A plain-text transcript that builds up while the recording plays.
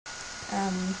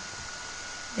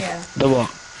Yeah. The what?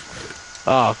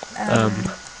 Oh,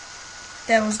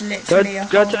 There was literally a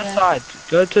go hole to the there. side.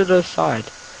 Go to the side.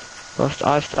 Whilst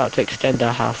I start to extend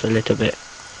our house a little bit.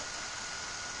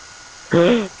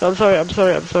 I'm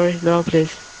sorry. No,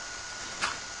 please.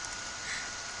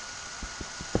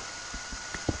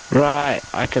 Right,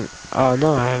 I can. Oh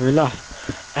no, I have enough.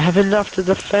 I have enough to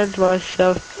defend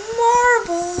myself.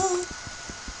 Marble!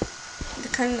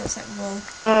 It kind of looks like wool.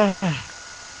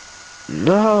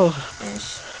 No.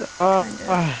 Ish. Oh, Kind of.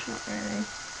 Not really.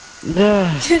 no.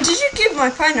 Did you give my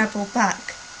pineapple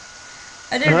back?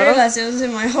 I didn't Huh? realise it was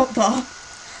in my hotbar.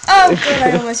 Oh god,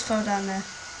 I almost fell down there.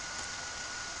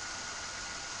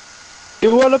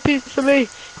 You want a piece of me?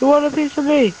 You want a piece of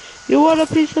me? You want a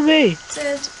piece of me?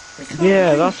 Said, we can't Yeah,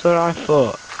 mine. that's what I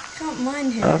thought. We can't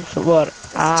mine here. That's what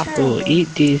I That's terrible. thought.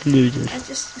 Eat these noodles. I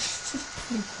just...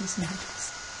 Eat these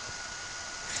noodles.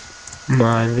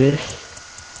 Mind this.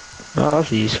 Oh,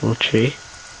 that's a useful tree.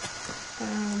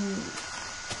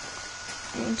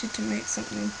 I wanted to make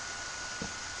something.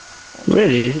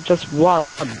 Really? Is it just one?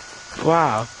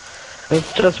 Wow.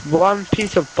 There's just one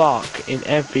piece of bark in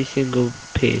every single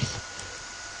piece.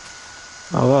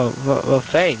 Oh, well,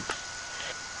 thanks.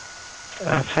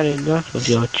 I've had enough of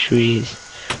your trees.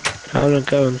 I wanna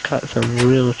go and cut some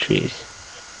real trees.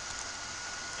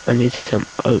 I need some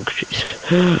oak trees.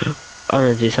 I'm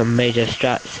gonna do some major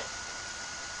strats.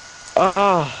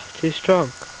 Ah, too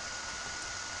strong.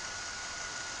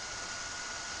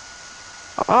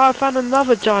 Oh, I found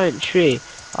another giant tree.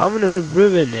 I'm gonna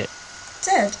ruin it.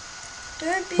 Ted,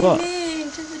 don't be What? mean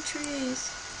to the trees.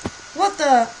 What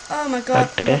the? Oh my god,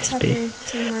 what's happening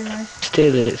to my life?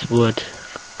 Steal its wood,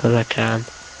 because I can.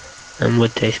 And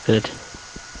wood tastes good.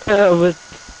 Wood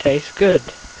tastes good.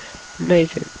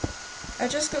 Amazing. I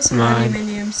just got some Mine.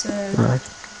 aluminium, so...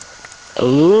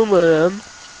 Aluminum.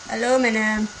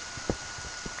 Aluminum.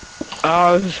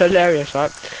 Oh, it was hilarious,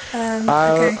 right?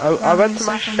 Okay. I went to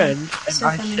my funny. friend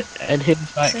and he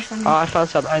was like, funny. oh, I found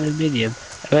some aluminium.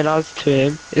 And when I was to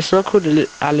him, it's not called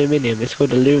aluminium, it's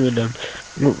called aluminum.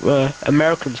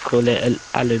 Americans call it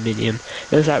aluminium.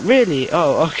 And I was like, really?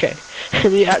 Oh, okay.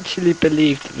 And he actually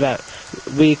believed that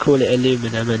we call it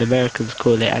aluminum and Americans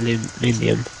call it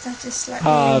aluminium. That is slightly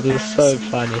Oh, it was so embarrassing.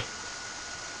 funny.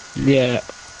 Yeah,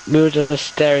 we were just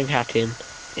staring at him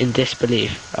in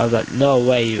disbelief. I was like, no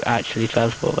way you actually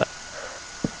fell for that.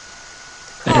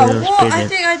 Oh, what? I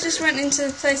think I just went into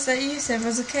the place that you said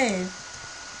was a cave.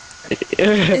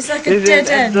 It's like a dead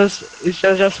end. It's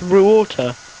just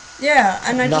water. Yeah,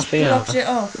 and I Nothing just blocked else. it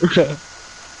off.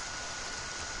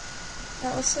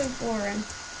 That was so boring.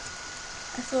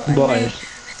 I thought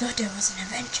it was an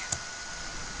adventure.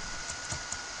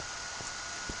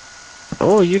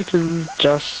 Oh, you can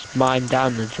just mine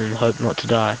downwards and hope not to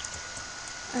die.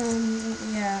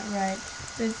 Yeah, right.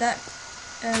 With that,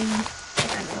 I don't know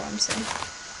what I'm saying.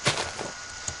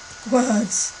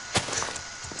 Words.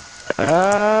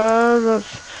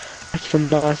 That's a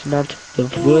nice amount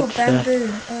of wood. Oh, bamboo.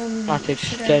 Start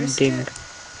should I risk extending it?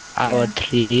 our Yeah.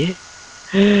 tree.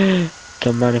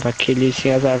 Don't mind if I kill you,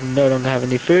 seeing as I no longer have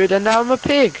any food, and now I'm a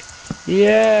pig.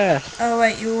 Yes. Oh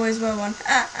wait, you always were one.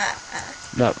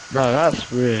 No,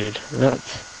 that's rude.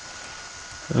 That's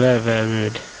very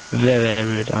rude. Very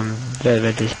rude. I'm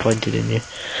very disappointed in you.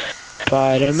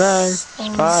 Spider-Man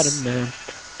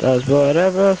does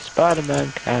whatever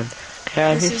Spider-Man can.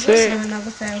 Can This he is also swing?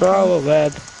 another fail. Throw a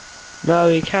web? No,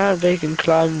 he can't. They can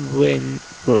climb wing.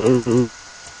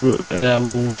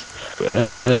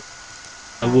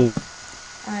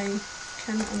 I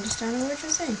cannot understand a word you're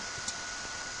saying.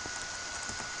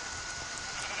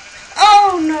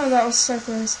 Oh no, that was so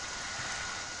close.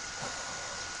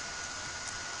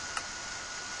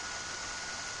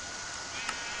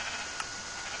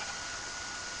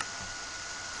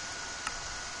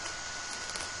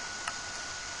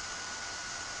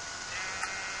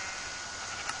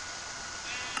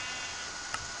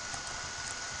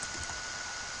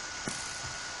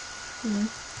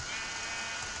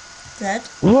 Dead?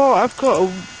 Whoa, I've got a...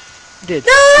 No!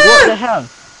 What the hell?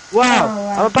 Wow, Oh,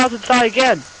 wow. I'm about to die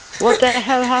again. What the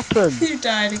hell happened? You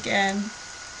died again.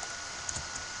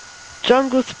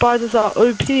 Jungle spiders are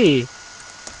OP.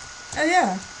 Oh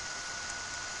yeah.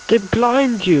 They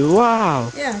blind you,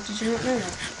 wow. Yeah, did you not know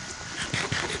that?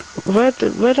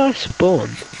 Where did I spawn?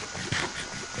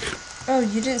 Oh,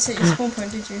 you didn't set your spawn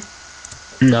point, did you?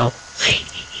 No.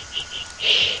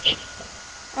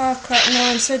 Oh crap, no,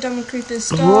 I'm so done with creepers.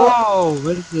 Stop! Whoa,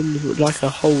 there's like a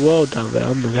whole world down there.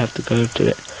 I'm gonna have to go to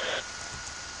it.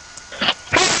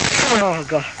 Oh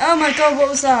god. Oh my god, what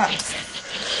was that?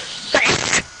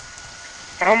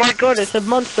 Oh my god, it's a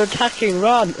monster attacking,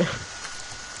 run!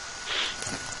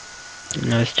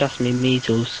 No, it's just me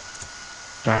measles.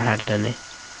 If I had any.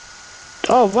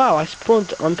 Oh wow, I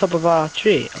spawned on top of our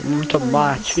tree. On top of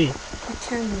my tree. You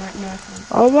can, like, no, I can't.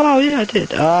 Oh wow, yeah I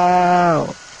did.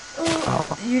 Ow.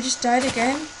 Oh, you just died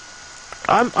again?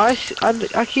 I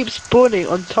keep spawning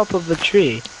on top of the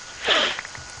tree.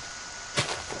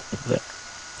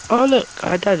 Oh look,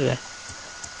 I died there.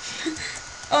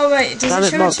 Oh wait, does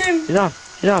it show it to him?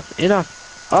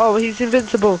 Enough. Oh, he's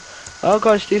invincible. Oh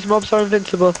gosh, these mobs are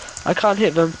invincible. I can't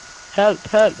hit them. Help.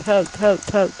 You're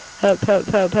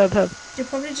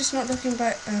probably just not looking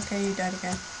back. Okay, you died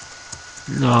again.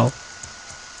 No.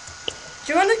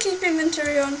 Do you want to keep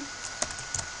inventory on?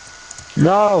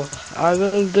 No, I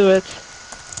will do it.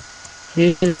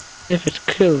 Even if it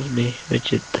kills me,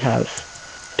 which it has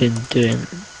been doing.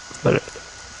 But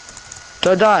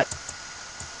don't die.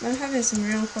 I'm having some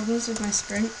real problems with my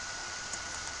sprint.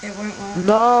 It won't work.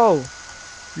 No,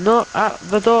 not at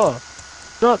the door.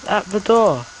 Not at the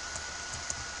door.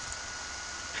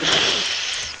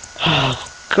 Oh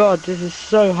God, this is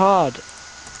so hard.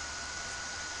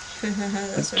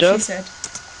 That's what she said.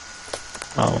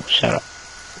 Oh, shut up.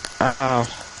 Ow.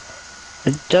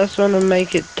 I just want to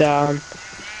make it down,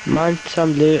 mine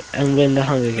some loot, and win the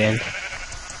Hunger Games.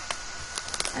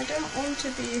 I don't want to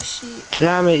be a sheep.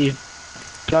 Damn it, you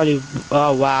bloody...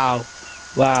 Oh, wow.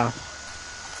 Wow.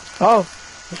 Oh,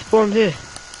 I spawned here.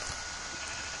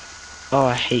 Oh,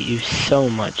 I hate you so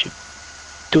much, you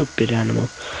stupid animal.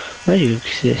 Why do you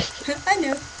exist? I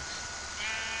know.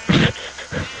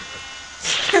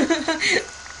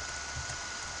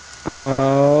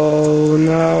 Oh,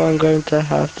 now I'm going to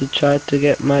have to try to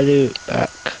get my loot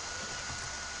back.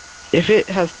 If it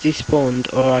has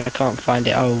despawned or I can't find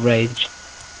it, I'll rage.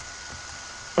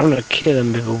 I'm gonna kill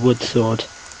him with a wood sword.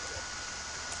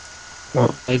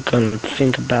 What are you gonna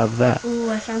think about that?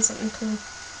 Ooh, I found something cool.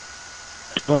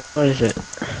 What is it?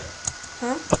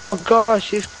 Huh? Oh gosh,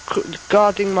 she's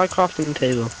guarding my crafting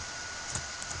table.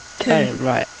 Okay,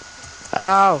 right.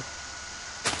 Ow!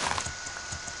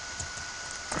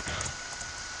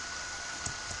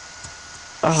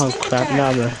 Oh Sneak crap, attack. now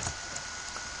I'm...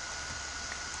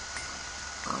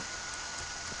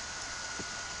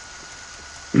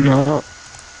 No.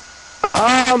 Oh,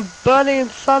 I'm burning in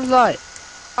sunlight!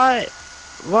 Why?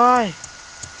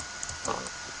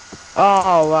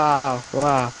 Oh wow,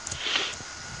 wow.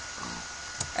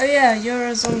 Oh yeah, you're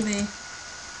a zombie.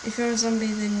 If you're a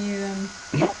zombie, then you,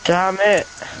 Damn it!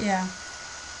 yeah.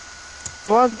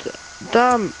 What?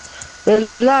 Damn! The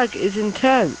lag is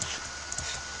intense!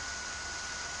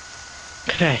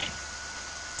 Okay.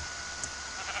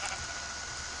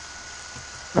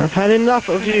 I've had enough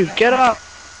of you, get up!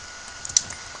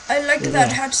 I like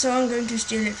that hat, so I'm going to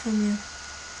steal it from you.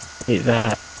 Eat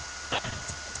that.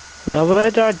 Now where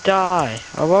did I die?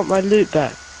 I want my loot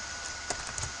back.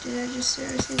 Did I just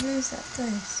seriously lose that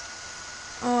place?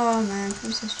 Oh man,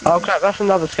 I'm so stupid. Oh crap, that's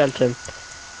another skeleton.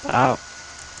 Ow.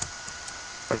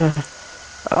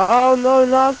 Oh no,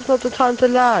 now's not the time to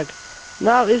lag.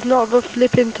 Now is not the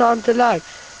flipping time to lag.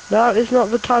 Now is not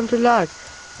the time to lag.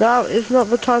 Now is not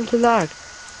the time to lag.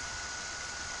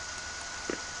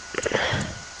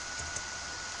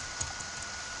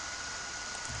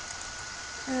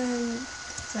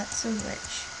 That's a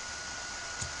witch.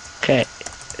 Okay,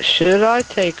 should I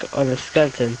take on a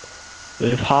skeleton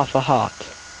with half a heart?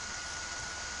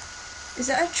 Is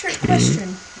that a trick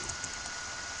question?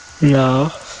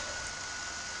 No.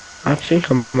 I think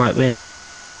I might win.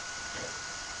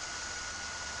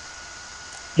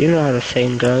 You know how the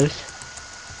saying goes.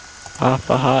 Half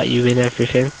a heart, you win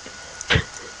everything.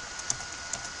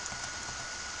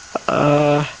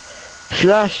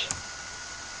 Slash.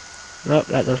 Nope,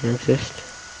 that doesn't exist.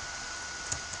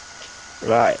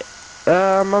 Right.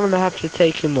 I'm gonna have to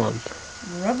take him on.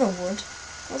 Rubber wood?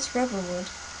 What's rubber wood?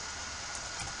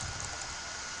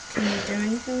 Can you do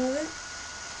anything with it?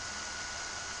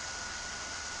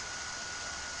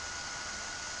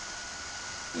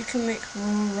 You can make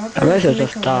raw rubber. I might as well you can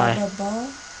just make a die. rubber bar.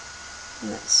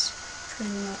 And that's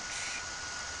pretty much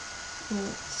all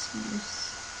its use.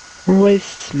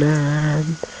 Waste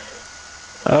man.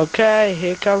 Okay,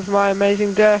 here comes my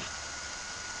amazing death.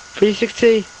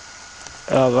 360.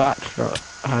 Oh, that's not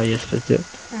how you're supposed to do it.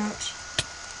 Ouch.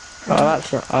 Oh,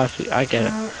 that's not. I get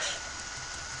it. Ouch.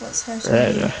 What's hurting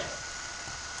There we you?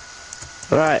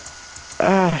 go. Right.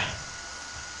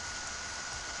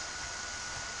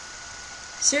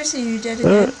 Seriously, you dead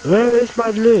again? Where is my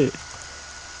loot?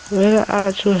 Where the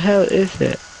actual hell is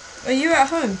it? Are you at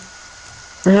home?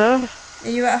 Huh? Are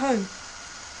you at home?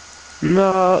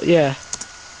 No, yeah.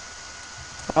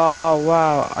 Oh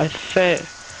wow, I failed.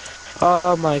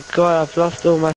 Oh my god, I've lost all my